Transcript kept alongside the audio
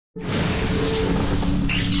You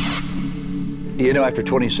know, after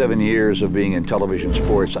 27 years of being in television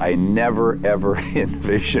sports, I never, ever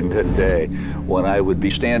envisioned a day when I would be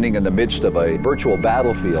standing in the midst of a virtual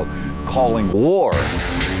battlefield calling war.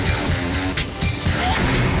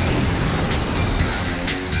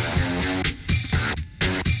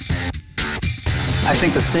 I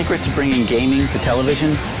think the secret to bringing gaming to television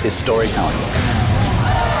is storytelling.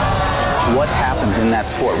 What happens in that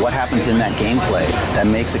sport? What happens in that gameplay that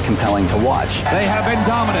makes it compelling to watch? They have been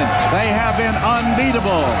dominant. They have been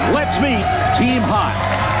unbeatable. Let's meet Team Hot.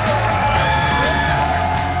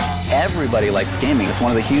 Everybody likes gaming. It's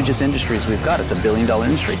one of the hugest industries we've got. It's a billion-dollar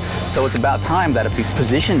industry. So it's about time that it be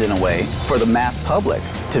positioned in a way for the mass public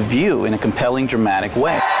to view in a compelling, dramatic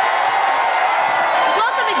way.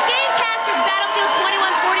 Welcome to Gamecaster Battlefield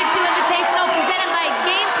 2142 Invitational presented by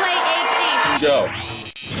Gameplay HD. Joe.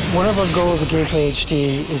 One of our goals of Gameplay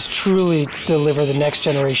HD is truly to deliver the next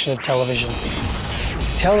generation of television.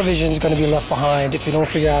 Television is going to be left behind if we don't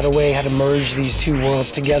figure out a way how to merge these two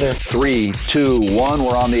worlds together. 3, 2, 1,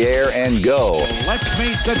 we're on the air and go. Let's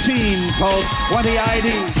meet the team called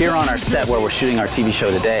 20ID. Here on our set where we're shooting our TV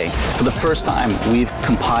show today, for the first time, we've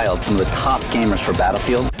compiled some of the top gamers for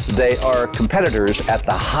Battlefield. They are competitors at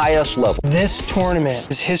the highest level. This tournament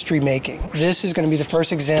is history-making. This is going to be the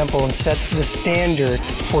first example and set the standard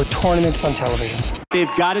for tournaments on television.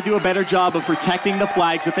 They've got to do a better job of protecting the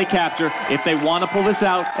flags that they capture if they want to pull this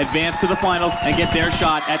out, advance to the finals, and get their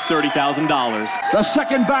shot at $30,000. The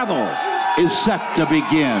second battle is set to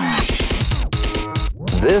begin.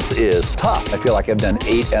 This is tough. I feel like I've done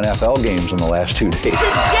 8 NFL games in the last 2 days. Today is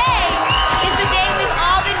the day we've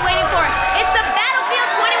all been waiting for. It's the Battlefield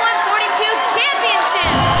 2142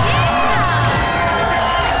 Championship. Yeah!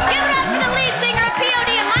 Give it up for the lead singer of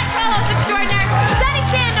P.O.D. and my co-host extraordinaire, Sonny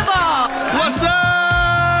Sandoval. What's up?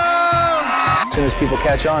 As soon as people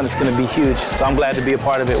catch on, it's going to be huge. So I'm glad to be a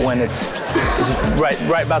part of it when it's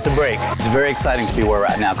right about to break. It's very exciting to be where we're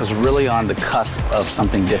at now because we're really on the cusp of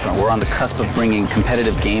something different. We're on the cusp of bringing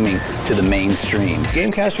competitive gaming to the mainstream.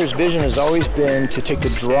 Gamecaster's vision has always been to take the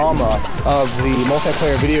drama of the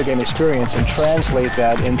multiplayer video game experience and translate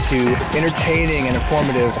that into entertaining and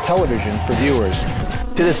informative television for viewers.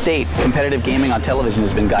 To this date, competitive gaming on television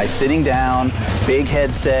has been guys sitting down, big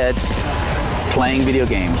headsets, playing video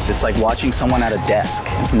games. It's like watching someone at a desk.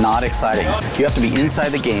 It's not exciting. You have to be inside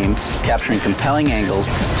the game, capturing compelling angles,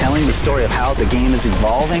 telling the story of how the game is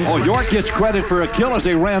evolving. Oh, York gets credit for a kill as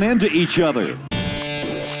they ran into each other.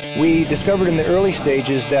 We discovered in the early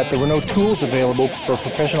stages that there were no tools available for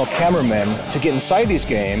professional cameramen to get inside these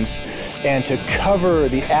games and to cover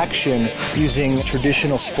the action using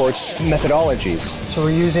traditional sports methodologies. So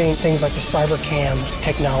we're using things like the CyberCam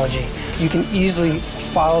technology. You can easily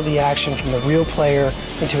follow the action from the real player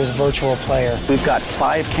into his virtual player. We've got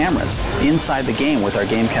 5 cameras inside the game with our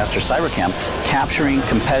Gamecaster CyberCam, capturing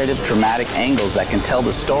competitive, dramatic angles that can tell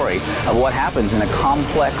the story of what happens in a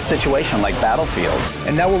complex situation like Battlefield.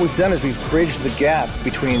 And now what we've done is we've bridged the gap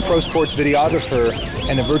between pro sports videographer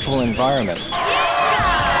and the virtual environment.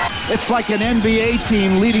 It's like an NBA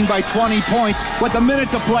team leading by 20 points with a minute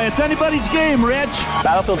to play. It's anybody's game, Rich.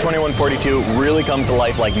 Battlefield 2142 really comes to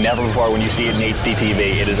life like never before when you see it in HD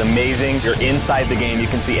TV. It is amazing. You're inside the game. You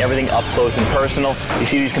can see everything up close and personal. You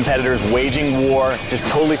see these competitors waging war, just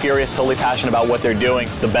totally furious, totally passionate about what they're doing.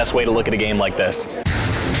 It's the best way to look at a game like this.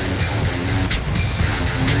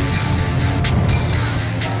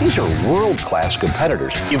 These are world-class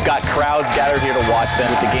competitors. You've got crowds gathered here to watch them.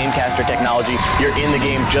 With the Gamecaster technology, you're in the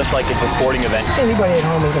game just like it's a sporting event. Anybody at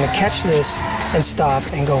home is going to catch this and stop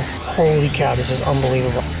and go, holy cow, this is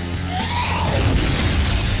unbelievable.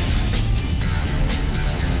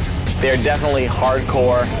 They're definitely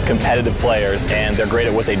hardcore competitive players, and they're great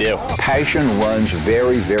at what they do. Passion runs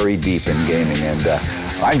very, very deep in gaming, and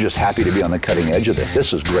I'm just happy to be on the cutting edge of this.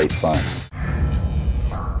 This is great fun.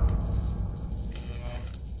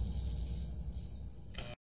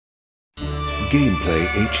 Gameplay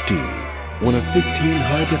HD, one of 15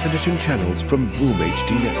 high-definition channels from Boom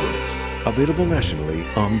HD Networks, available nationally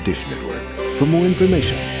on Dish Network. For more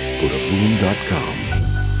information, go to boom.com.